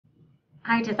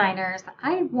Hi designers,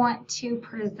 I want to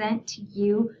present to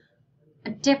you a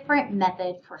different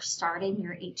method for starting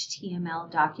your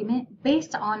HTML document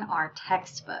based on our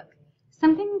textbook.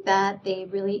 Something that they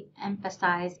really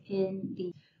emphasize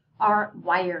in our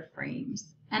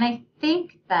wireframes. And I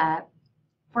think that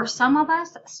for some of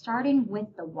us, starting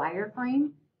with the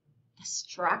wireframe, the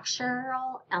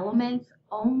structural elements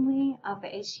only of the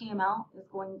HTML is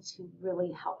going to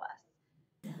really help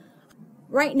us.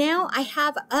 Right now I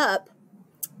have up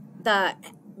the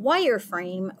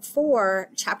wireframe for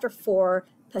Chapter 4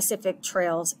 Pacific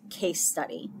Trails case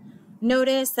study.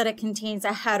 Notice that it contains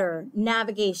a header,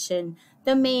 navigation,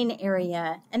 the main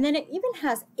area, and then it even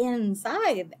has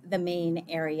inside the main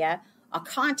area a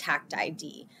contact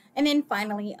ID, and then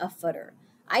finally a footer.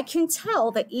 I can tell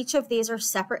that each of these are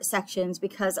separate sections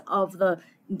because of the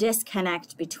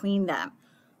disconnect between them.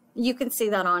 You can see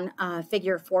that on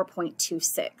figure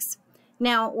 4.26.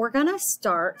 Now we're going to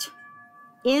start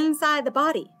inside the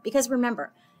body, because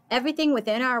remember, everything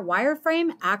within our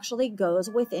wireframe actually goes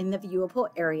within the viewable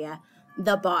area,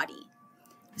 the body.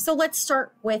 So let's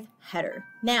start with header.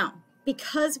 Now,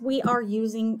 because we are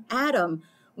using Atom,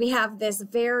 we have this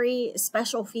very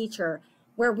special feature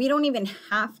where we don't even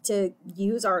have to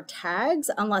use our tags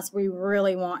unless we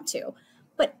really want to.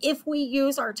 But if we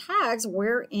use our tags,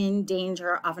 we're in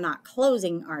danger of not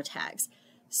closing our tags.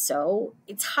 So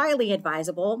it's highly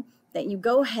advisable that you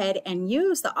go ahead and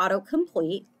use the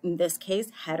autocomplete, in this case,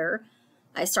 header.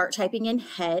 I start typing in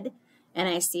head and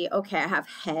I see, okay, I have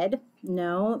head.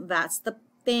 No, that's the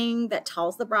thing that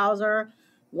tells the browser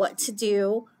what to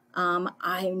do.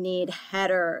 I need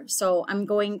header. So I'm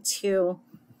going to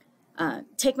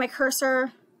take my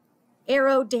cursor,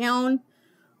 arrow down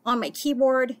on my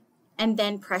keyboard, and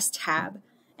then press tab.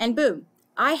 And boom,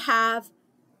 I have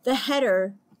the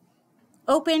header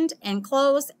opened and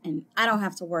closed, and I don't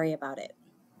have to worry about it.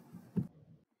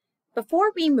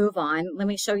 Before we move on, let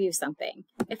me show you something.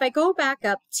 If I go back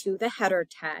up to the header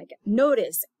tag,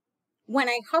 notice when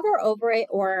I hover over it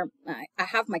or I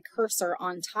have my cursor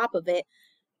on top of it,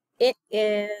 it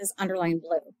is underlined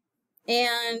blue.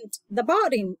 And the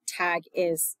body tag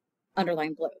is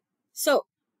underlined blue. So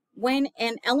when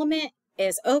an element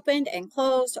is opened and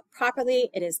closed properly,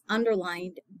 it is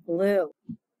underlined blue.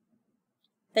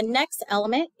 The next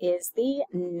element is the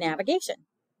navigation.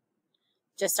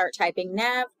 Just start typing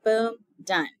nav, boom,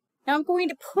 done. Now I'm going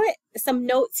to put some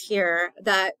notes here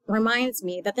that reminds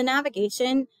me that the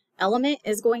navigation element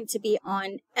is going to be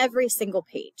on every single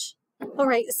page. All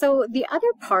right, so the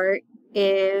other part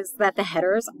is that the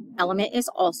headers element is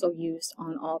also used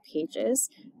on all pages.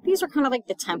 These are kind of like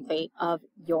the template of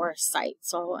your site.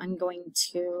 So I'm going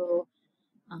to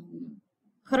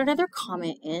put another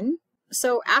comment in.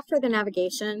 So after the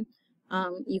navigation,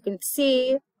 you can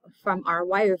see from our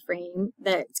wireframe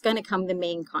that it's going to come the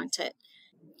main content.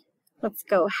 Let's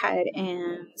go ahead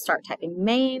and start typing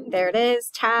main. There it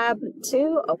is, tab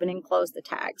 2, open and close the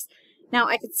tags. Now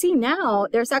I can see now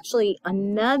there's actually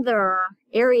another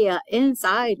area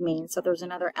inside main. So there's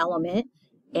another element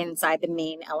inside the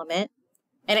main element,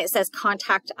 and it says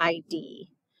contact ID.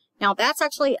 Now that's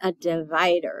actually a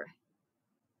divider.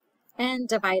 And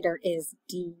divider is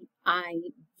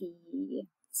D-I-V.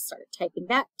 Start typing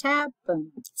that, tab,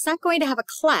 boom. It's not going to have a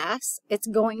class, it's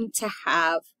going to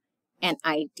have an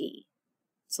ID.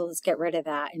 So let's get rid of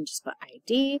that and just put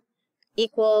ID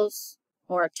equals,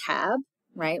 or tab,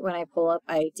 right? When I pull up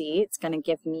ID, it's going to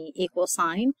give me equal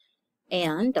sign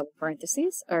and double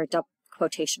parentheses or double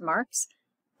quotation marks.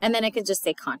 And then I can just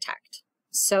say contact.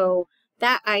 So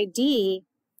that ID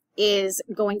is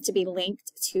going to be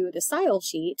linked to the style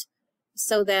sheet,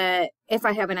 so that if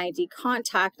I have an ID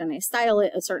contact and I style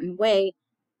it a certain way,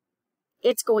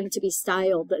 it's going to be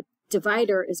styled. The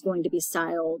divider is going to be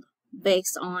styled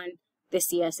based on the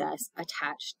CSS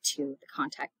attached to the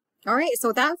contact. All right,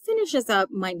 so that finishes up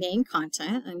my main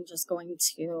content. I'm just going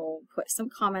to put some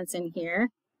comments in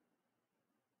here.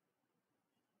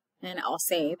 And I'll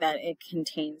say that it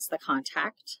contains the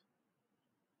contact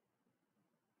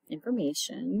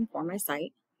information for my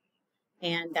site.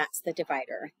 And that's the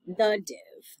divider, the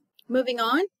div. Moving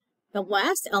on, the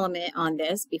last element on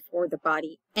this before the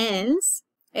body ends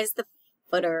is the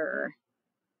footer.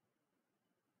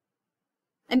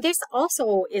 And this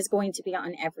also is going to be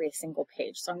on every single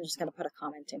page, so I'm just going to put a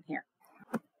comment in here.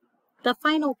 The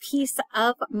final piece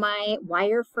of my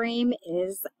wireframe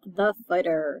is the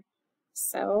footer.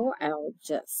 So I'll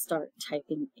just start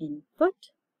typing in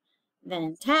foot,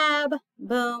 then tab,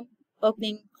 boom,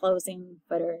 opening, closing,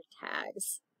 footer,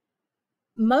 tags.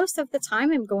 Most of the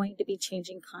time I'm going to be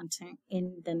changing content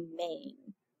in the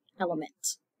main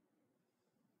element.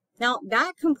 Now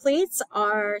that completes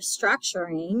our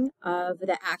structuring of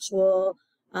the actual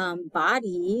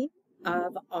body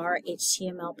of our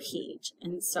HTML page.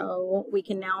 And so we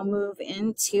can now move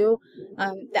into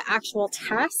the actual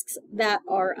tasks that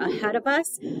are ahead of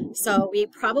us. So we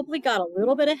probably got a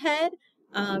little bit ahead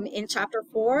in chapter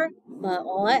 4, but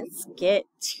let's get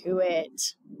to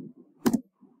it.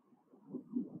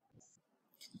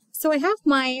 So I have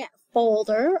my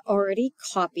folder already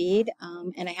copied,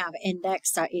 and I have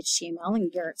index.html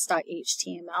and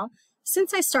gerts.html.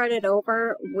 Since I started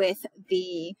over with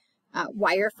the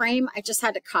wireframe, I just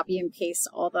had to copy and paste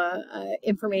all the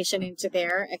information into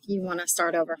there. If you want to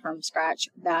start over from scratch,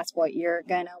 that's what you're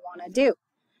going to want to do.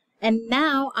 And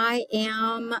now I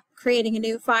am creating a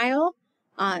new file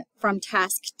from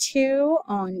task 2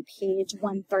 on page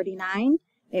 139.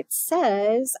 It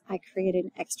says I created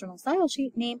an external style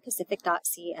sheet named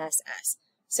Pacific.css.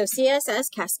 So CSS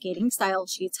Cascading Style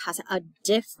Sheets has a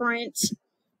different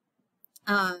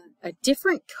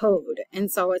code, and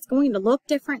so it's going to look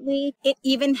differently. It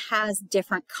even has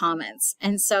different comments.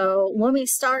 And so let me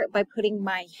start by putting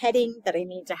my heading that I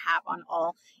need to have on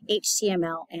all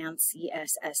HTML and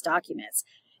CSS documents.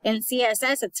 In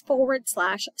CSS, it's /*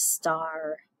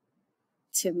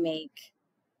 to make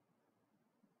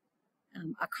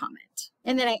a comment.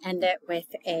 And then I end it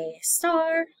with a *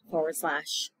 All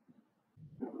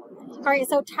right,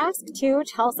 so task 2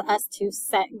 tells us to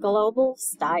set global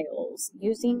styles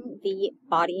using the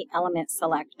body element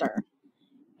selector.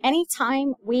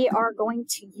 Anytime we are going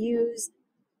to use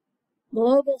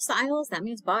global styles, that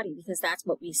means body, because that's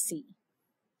what we see.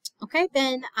 Okay,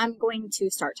 then I'm going to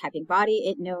start typing body.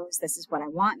 It knows this is what I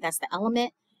want. That's the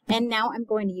element. And now I'm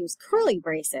going to use curly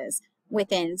braces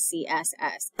within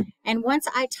CSS. And once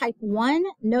I type 1,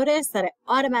 notice that it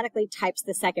automatically types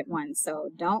the second one. So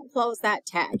don't close that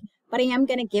tag, but I am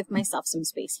going to give myself some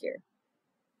space here.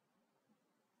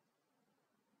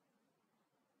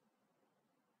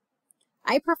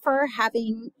 I prefer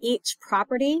having each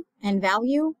property and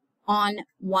value on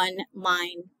one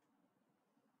line.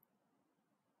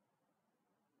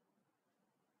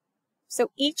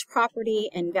 So each property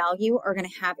and value are going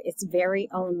to have its very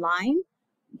own line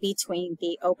between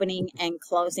the opening and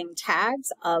closing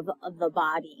tags of the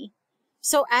body.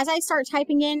 So as I start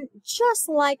typing in, just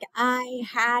like I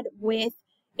had with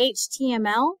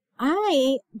HTML,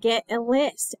 I get a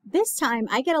list. This time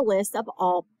I get a list of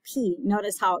all P.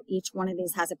 Notice how each one of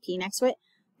these has a P next to it.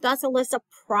 That's a list of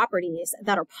properties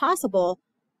that are possible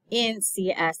in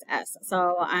CSS.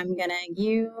 So I'm going to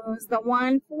use the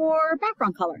one for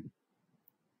background color.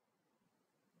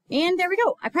 And there we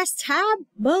go. I press tab,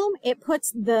 boom, it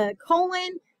puts the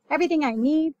colon, everything I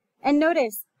need. And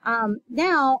notice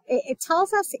now it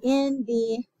tells us in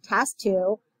the task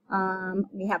 2,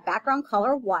 we have background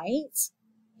color white.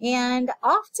 And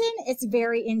often it's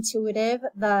very intuitive,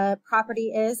 the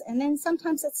property is, and then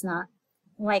sometimes it's not,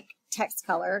 like text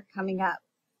color coming up.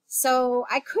 So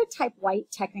I could type white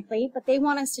technically, but they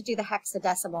want us to do the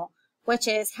hexadecimal, which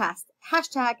is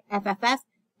hashtag FFF.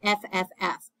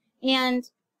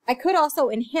 And I could also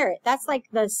inherit. That's like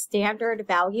the standard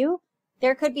value.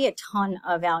 There could be a ton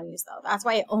of values though. That's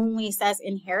why it only says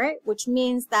inherit, which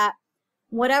means that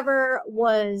whatever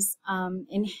was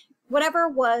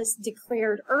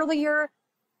declared earlier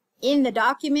in the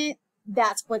document,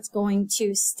 that's what's going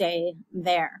to stay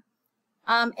there.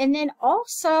 And then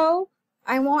also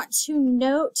I want to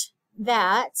note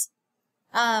that,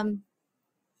 no,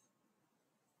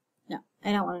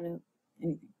 I don't want to note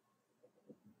anything.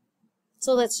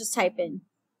 So let's just type in.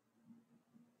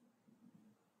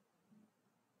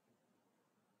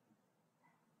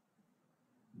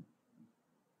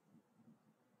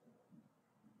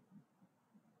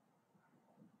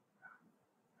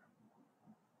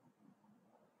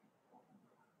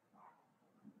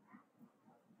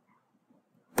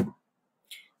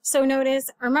 So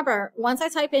notice, remember, once I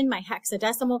type in my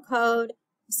hexadecimal code,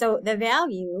 so the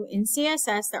value in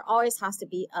CSS, there always has to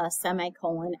be a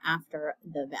semicolon after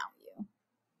the value.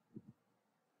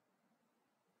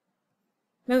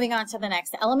 Moving on to the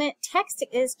next element, text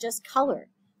is just color,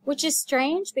 which is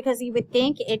strange because you would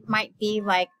think it might be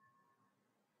like,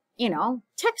 you know,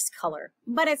 text color,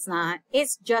 but it's not.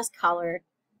 It's just color.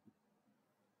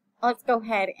 Let's go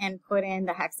ahead and put in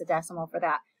the hexadecimal for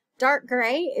that. Dark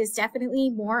gray is definitely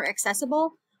more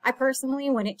accessible. I personally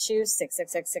wouldn't choose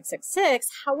 666666.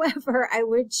 However, I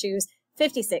would choose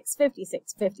 56,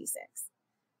 56, 56.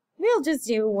 We'll just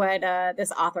do what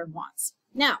this author wants.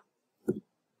 Now,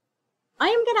 I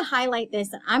am going to highlight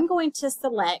this and I'm going to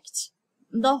select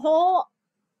the whole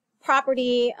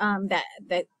property, the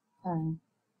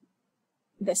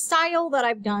style that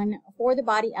I've done for the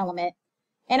body element.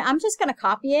 And I'm just going to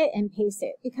copy it and paste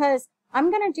it because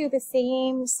I'm going to do the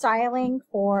same styling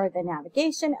for the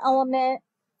navigation element,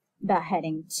 the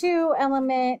heading 2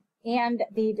 element, and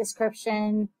the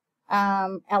description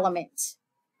element.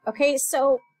 Okay,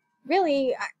 so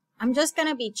really, I'm just going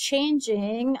to be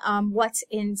changing what's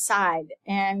inside.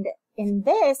 And in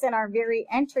this, in our very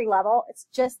entry level, it's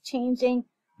just changing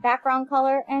background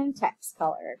color and text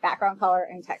color, background color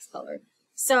and text color.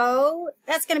 So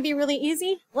that's going to be really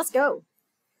easy. Let's go.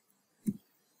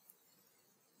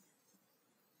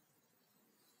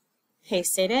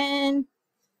 Paste it in.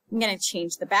 I'm going to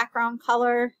change the background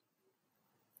color.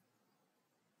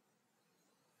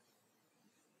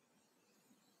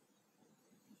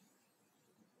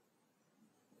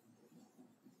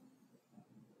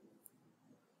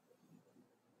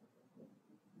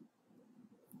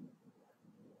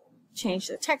 Change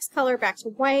the text color back to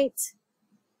white.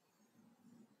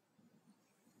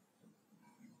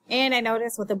 And I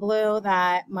notice with the blue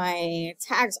that my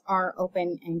tags are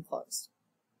open and closed.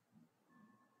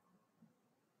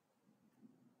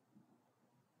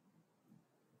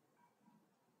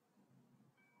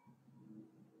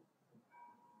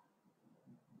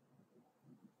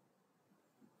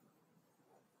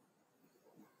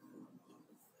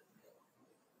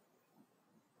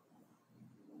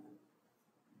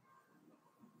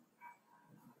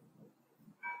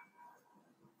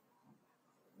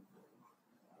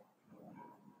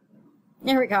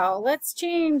 There we go. Let's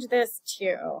change this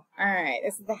too. All right,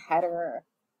 this is the header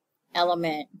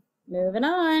element. Moving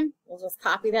on. We'll just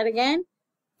copy that again,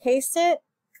 paste it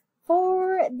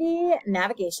for the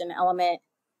navigation element.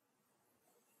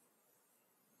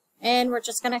 And we're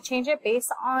just going to change it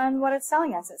based on what it's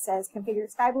telling us. It says configure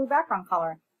sky blue background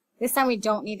color. This time we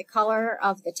don't need the color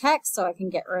of the text, so I can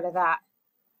get rid of that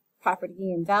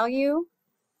property and value.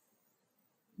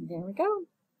 There we go.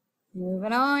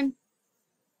 Moving on.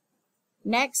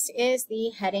 Next is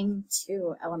the heading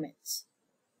 2 element.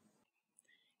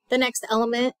 The next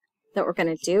element that we're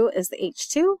going to do is the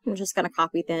H2. I'm just going to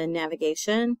copy the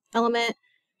navigation element,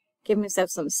 give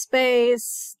myself some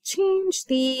space, change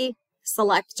the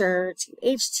selector to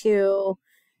H2,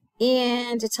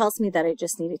 and it tells me that I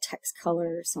just need a text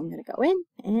color, so I'm going to go in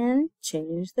and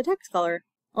change the text color.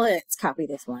 Let's copy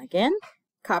this one again,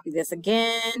 copy this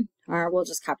again, or we'll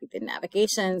just copy the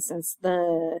navigation since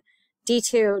the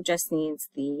D2 just needs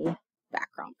the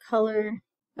background color.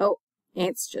 Oh,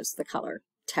 it's just the color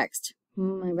text.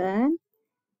 My bad.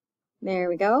 There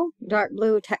we go. Dark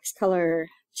blue text color.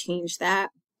 Change that.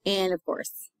 And of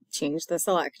course, change the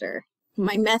selector.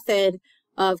 My method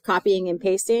of copying and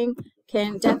pasting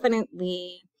can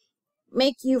definitely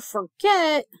make you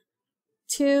forget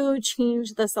to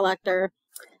change the selector.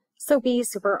 So be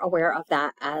super aware of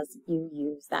that as you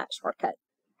use that shortcut.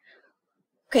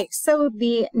 Okay, so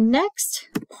the next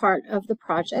part of the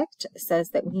project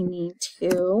says that we need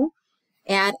to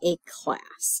add a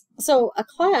class. So a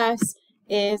class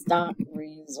is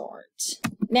 .resort.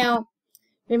 Now,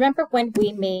 remember when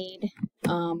we made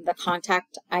the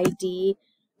contact ID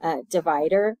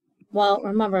divider? Well,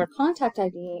 remember, contact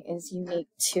ID is unique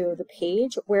to the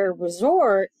page, where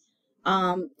resort,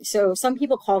 so some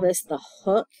people call this the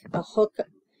hook, a hook,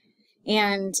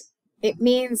 and it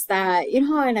means that, you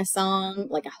know how in a song,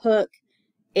 like a hook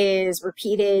is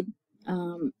repeated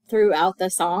throughout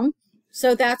the song?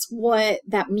 So that's what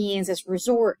that means, is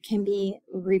resort can be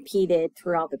repeated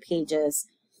throughout the pages,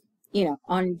 you know,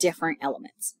 on different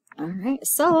elements. All right,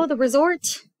 so the resort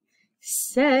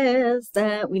says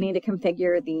that we need to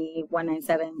configure the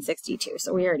 197.62.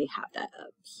 So we already have that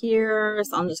up here.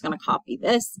 So I'm just going to copy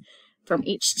this from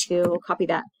H2, copy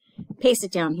that, paste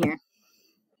it down here.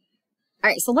 All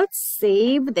right, so let's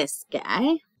save this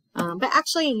guy. But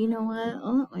actually, you know what?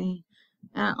 Oh, I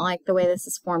don't like the way this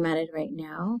is formatted right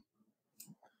now.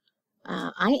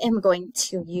 I am going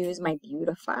to use my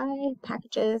Beautify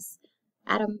packages.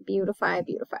 Atom Beautify.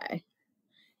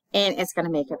 And it's going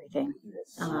to make everything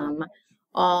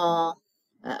all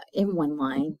in one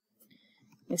line.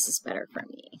 This is better for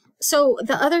me. So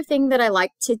the other thing that I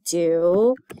like to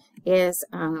do is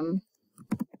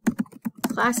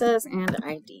classes and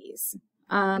IDs.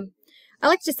 I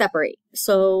like to separate.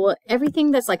 So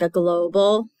everything that's like a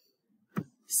global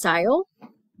style,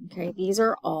 okay, these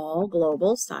are all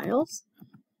global styles.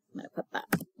 I'm going to put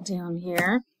that down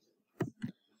here.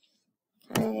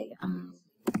 Okay,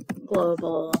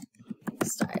 global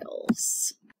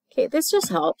styles. Okay, this just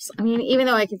helps. I mean, even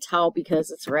though I can tell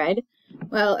because it's red,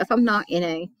 well, if I'm not in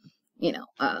a, you know,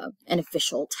 an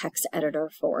official text editor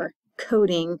for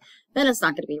coding, then it's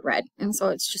not going to be red. And so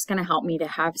it's just going to help me to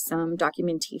have some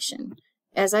documentation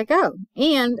as I go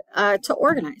and to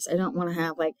organize. I don't want to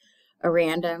have like a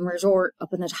random resort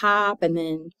up in the top, and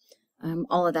then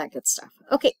all of that good stuff.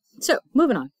 Okay, so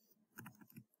moving on.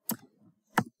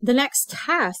 The next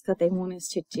task that they want us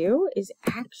to do is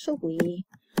actually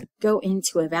go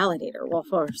into a validator. Well,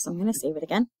 first, I'm going to save it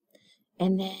again.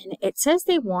 And then it says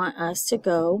they want us to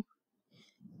go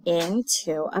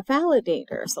into a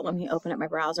validator. So let me open up my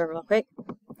browser real quick.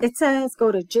 It says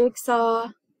go to Jigsaw.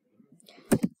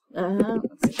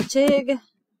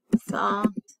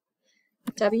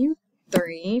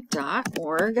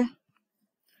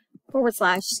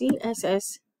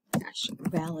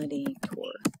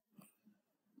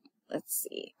 Let's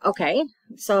see. Okay,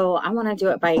 so I want to do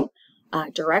it by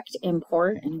direct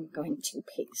import, and I'm going to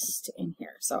paste in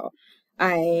here. So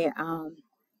I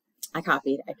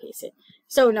copied, I pasted.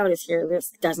 So notice here,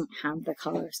 this doesn't have the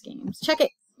color schemes. Check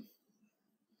it.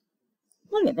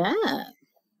 Look at that.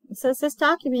 It says this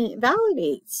document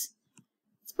validates.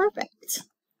 It's perfect.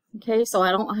 Okay, so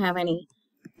I don't have any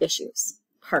issues.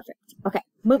 Perfect. Okay,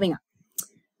 moving on.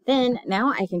 Then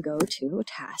now I can go to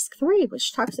task 3,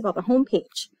 which talks about the home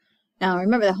page. Now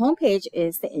remember, the home page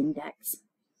is the index.html.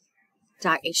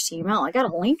 I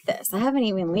gotta link this. I haven't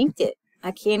even linked it.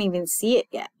 I can't even see it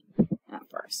yet. At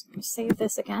first, let me save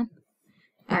this again.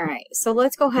 All right, so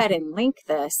let's go ahead and link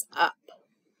this up.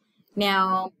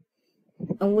 Now,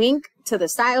 a link to the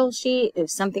style sheet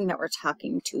is something that we're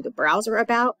talking to the browser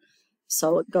about,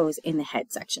 so it goes in the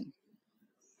head section.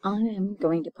 I am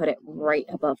going to put it right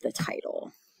above the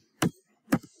title.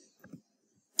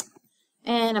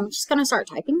 And I'm just going to start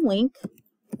typing link.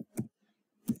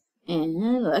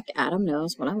 And look, Adam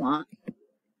knows what I want.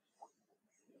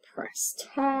 Press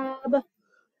tab.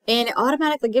 And it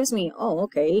automatically gives me, oh,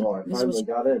 okay, this is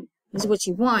what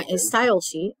you want, is style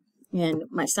sheet. And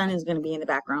my son is going to be in the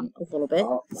background a little bit.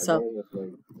 So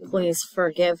please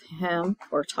forgive him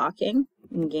for talking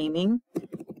and gaming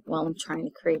while I'm trying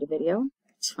to create a video.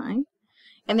 It's fine.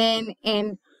 And then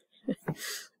and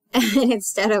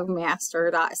instead of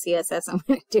master.css, I'm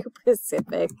going to do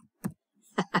Pacific.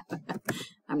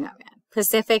 I'm not mad.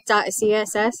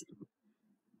 Pacific.css.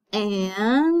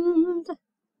 And all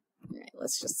right,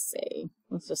 let's just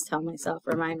tell myself,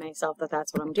 remind myself that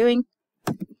that's what I'm doing.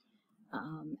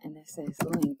 And this is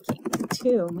linking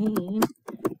to main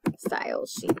style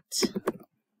sheet.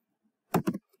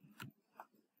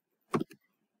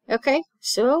 Okay,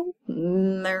 so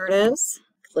there it is.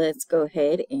 Let's go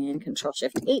ahead and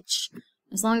Control-Shift-H.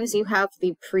 As long as you have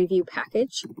the preview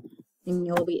package, then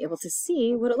you'll be able to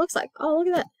see what it looks like. Oh, look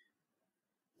at that.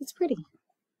 It's pretty.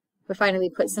 We finally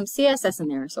put some CSS in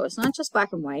there, so it's not just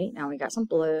black and white. Now we got some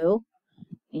blue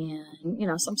and, you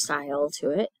know, some style to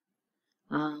it.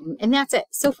 And that's it.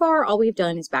 So far, all we've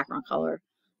done is background color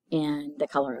and the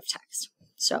color of text.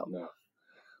 So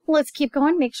let's keep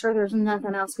going. Make sure there's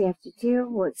nothing else we have to do.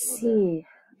 Let's see.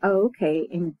 Oh, okay.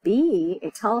 In B,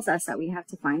 it tells us that we have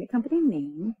to find a company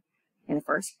name in the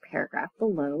first paragraph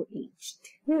below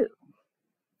H2.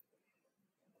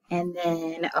 And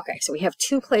then, okay, so we have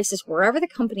 2 places, wherever the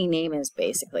company name is,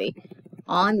 basically.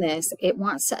 On this, it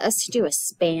wants us to do a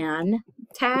span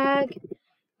tag.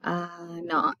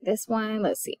 Not this one.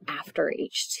 Let's see, after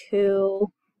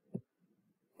H2.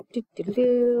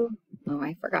 Oh,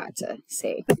 I forgot to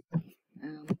say.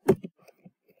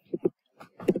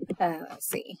 Let's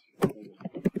see.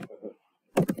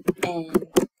 And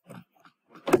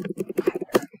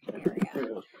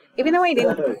even though I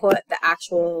didn't put the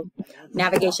actual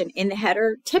navigation in the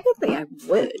header, typically I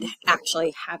would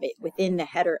actually have it within the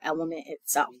header element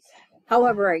itself.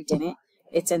 However, I didn't.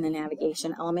 It's in the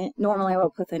navigation element. Normally I will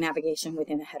put the navigation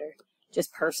within the header,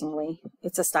 just personally.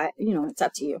 It's a style, you know, it's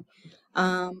up to you.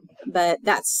 But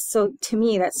that's, so to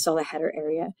me, that's still the header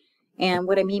area. And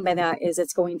what I mean by that is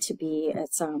it's going to be,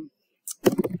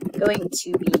 going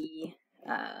to be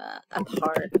a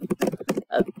part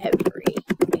of every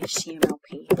HTML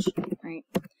page, right?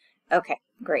 Okay,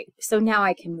 great. So now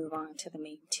I can move on to the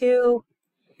main 2.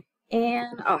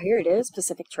 And, oh, here it is,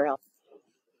 Pacific Trail.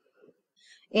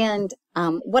 And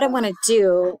what I want to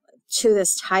do to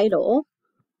this title,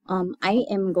 I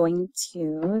am going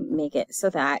to make it so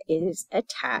that it is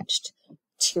attached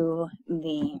to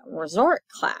the resort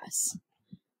class,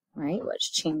 right,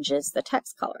 which changes the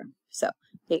text color. So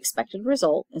the expected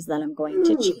result is that I'm going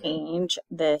to change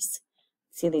this.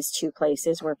 See these 2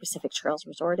 places where Pacific Trails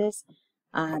Resort is?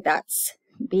 That's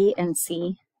B and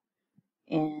C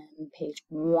in page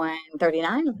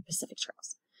 139 of the Pacific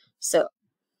Trails. So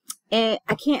I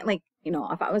can't, like, you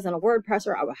know, if I was in a word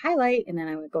processor, I would highlight and then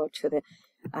I would go to the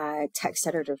text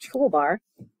editor toolbar.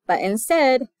 But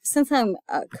instead, since I'm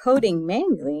coding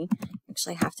manually, I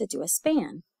actually have to do a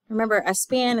span. Remember, a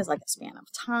span is like a span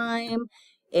of time.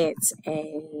 it's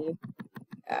a,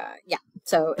 yeah,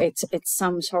 so it's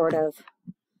some sort of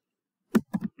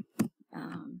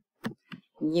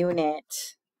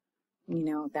unit, you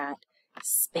know, that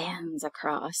spans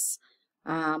across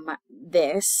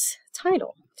this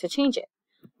title to change it.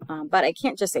 But I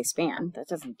can't just say span. That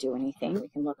doesn't do anything. We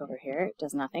can look over here. It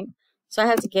does nothing. So I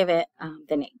have to give it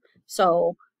the name.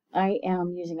 So I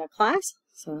am using a class.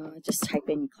 So I just type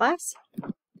in class.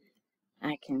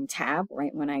 I can tab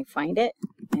right when I find it.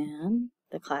 And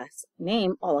the class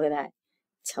name, oh, look at that.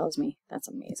 Tells me. That's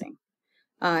amazing.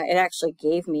 It actually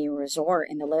gave me a resort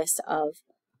in the list of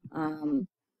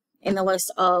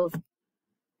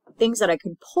things that I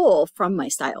could pull from my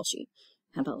style sheet.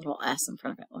 Have a little S in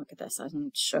front of it. Look at this. I'm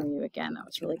going to show you again. That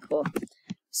was really cool.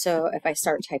 So if I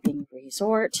start typing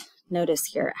resort, notice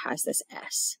here it has this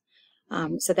S.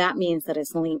 So that means that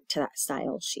it's linked to that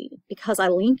style sheet. Because I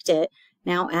linked it,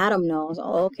 now Adam knows,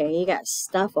 oh, okay, you got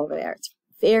stuff over there. It's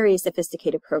very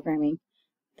sophisticated programming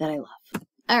that I love.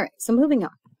 All right, so moving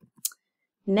on.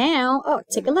 Now, oh,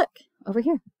 take a look over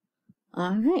here.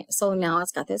 All right, so now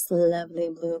it's got this lovely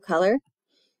blue color.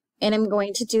 And I'm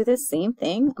going to do the same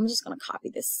thing. I'm just going to copy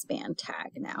this span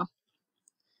tag now.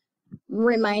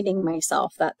 Reminding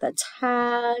myself that the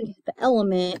tag, the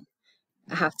element,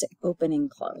 I have to open and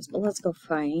close. But let's go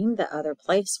find the other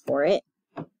place for it.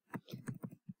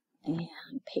 And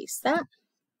paste that.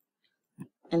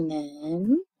 And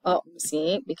then, oh,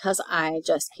 see, because I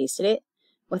just pasted it,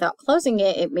 without closing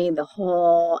it, it made the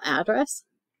whole address.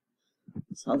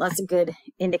 So that's a good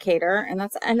indicator. And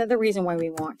that's another reason why we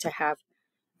want to have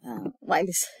like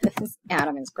this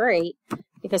Adam is great,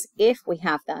 because if we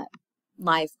have that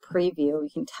live preview, we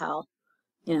can tell,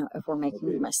 you know, if we're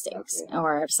making mistakes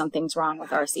or if something's wrong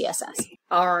with our CSS.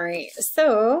 All right,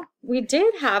 so we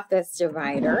did have this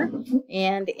divider,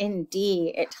 and in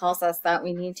D, it tells us that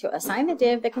we need to assign the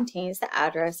div that contains the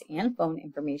address and phone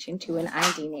information to an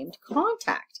ID named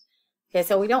contact. Okay,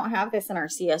 so we don't have this in our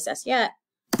CSS yet,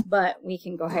 but we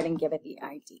can go ahead and give it the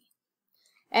ID.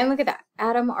 And look at that.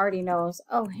 Adam already knows,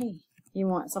 oh, hey, you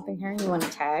want something here? You want a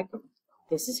tag?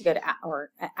 This is a good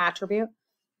attribute.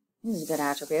 This is a good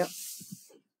attribute.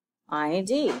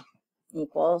 ID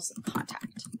equals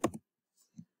contact.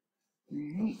 All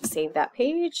right, save that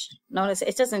page. Notice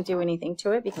it doesn't do anything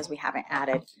to it because we haven't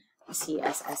added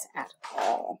CSS at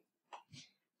all.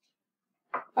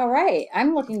 All right,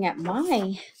 I'm looking at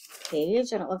my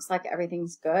page and it looks like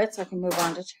everything's good. So I can move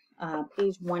on to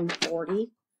page 140.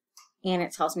 And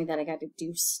it tells me that I got to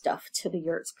do stuff to the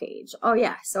yurts page. Oh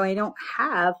yeah, so I don't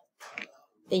have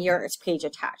the yurts page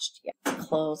attached yet.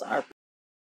 Close our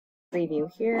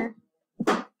preview here.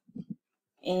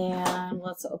 And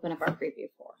let's open up our preview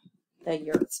for the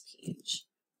yurts page.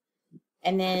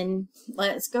 And then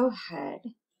let's go ahead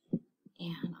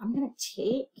and I'm going to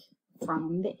take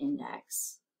from the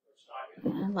index.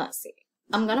 And let's see.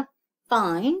 I'm going to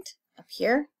find up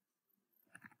here.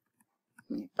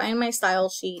 Find my style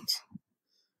sheet,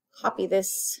 copy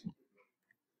this,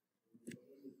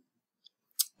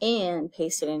 and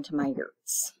paste it into my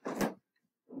yurts.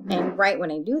 And right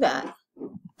when I do that,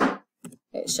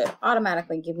 it should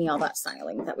automatically give me all that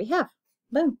styling that we have.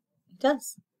 Boom, it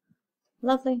does.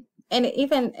 Lovely. And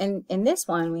even in this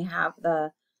one, we have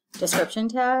the description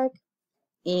tag,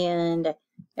 and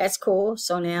that's cool.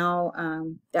 So now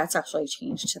that's actually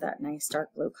changed to that nice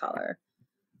dark blue color.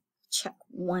 Check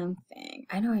one thing.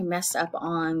 I know I messed up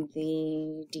on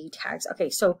the D tags. Okay,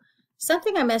 so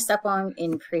something I messed up on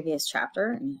in previous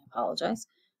chapter, and I apologize,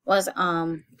 was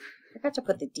I forgot to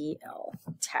put the DL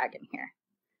tag in here.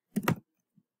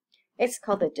 It's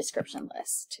called the description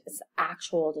list. It's the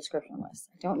actual description list.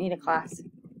 I don't need a class,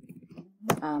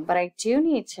 but I do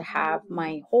need to have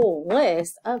my whole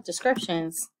list of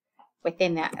descriptions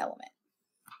within that element.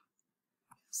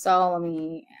 So let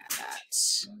me add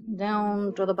that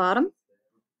down to the bottom,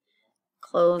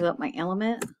 close up my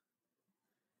element,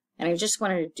 and I just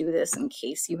wanted to do this in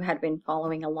case you had been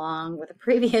following along with the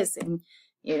previous and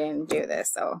you didn't do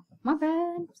this, so my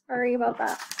bad, sorry about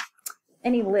that.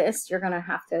 Any list, you're going to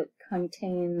have to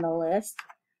contain the list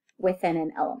within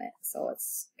an element, so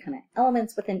it's kind of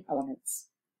elements within elements.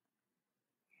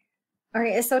 All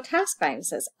right, so task 5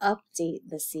 says update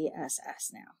the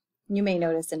CSS now. You may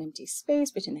notice an empty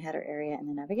space between the header area and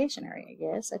the navigation area.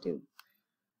 Yes, I do.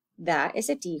 That is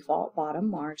a default bottom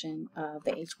margin of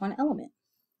the H1 element.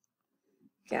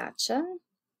 Gotcha.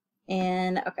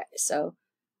 And okay, so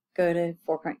go to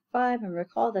 4.5 and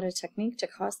recall that a technique to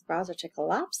cause the browser to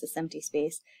collapse this empty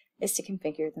space is to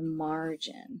configure the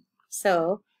margin.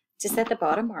 So to set the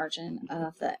bottom margin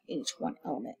of the H1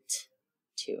 element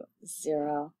to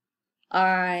 0, All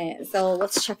right, so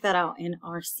let's check that out in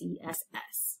our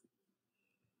CSS.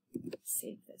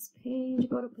 Save this page,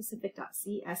 go to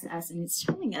pacific.css, and it's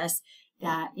telling us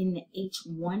that in the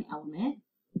H1 element,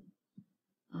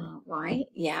 right?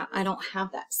 Yeah, I don't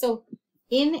have that. So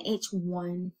in the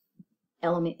H1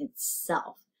 element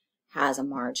itself has a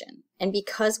margin. And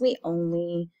because we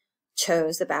only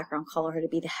chose the background color to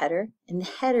be the header, and the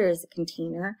header is the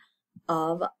container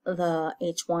of the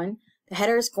H1, the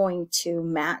header is going to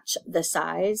match the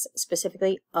size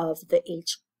specifically of the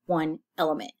H1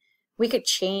 element. We could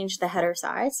change the header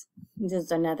size. This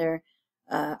is another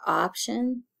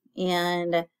option,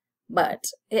 but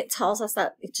it tells us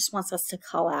that it just wants us to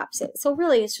collapse it. So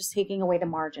really it's just taking away the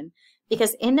margin,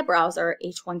 because in the browser,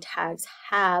 H1 tags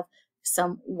have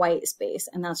some white space,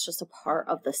 and that's just a part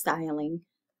of the styling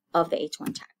of the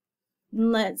H1 tag.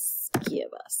 Let's give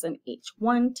us an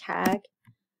H1 tag,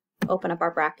 open up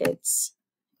our brackets,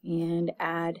 and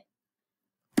add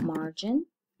margin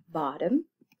bottom.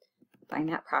 Find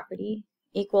that property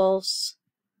equals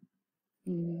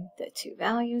the two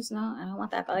values. No, I don't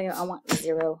want that value. I want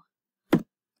 0. There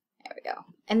we go.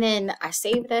 And then I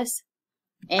save this,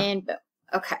 and boom.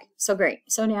 Okay, so great.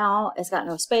 So now it's got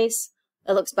no space.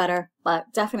 It looks better, but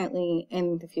definitely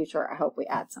in the future, I hope we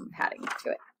add some padding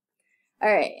to it.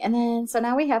 All right, and then so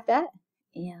now we have that,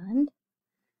 and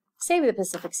save the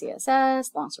Pacific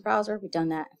CSS, launch the browser. We've done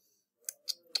that.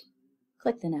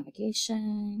 Click the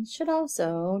navigation. Should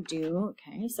also do,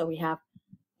 okay, so we have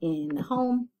in the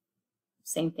home,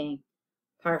 same thing.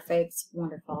 Perfect,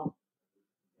 wonderful.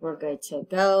 We're good to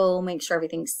go. Make sure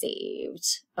everything's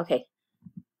saved. Okay,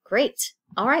 great.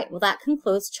 All right, well, that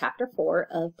concludes Chapter 4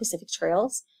 of Pacific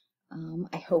Trails.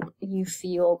 I hope you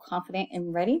feel confident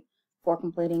and ready for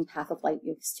completing Path of Light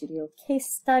Yoga Studio case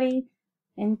study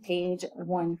in page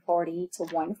 140 to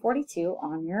 142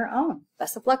 on your own.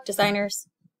 Best of luck, designers.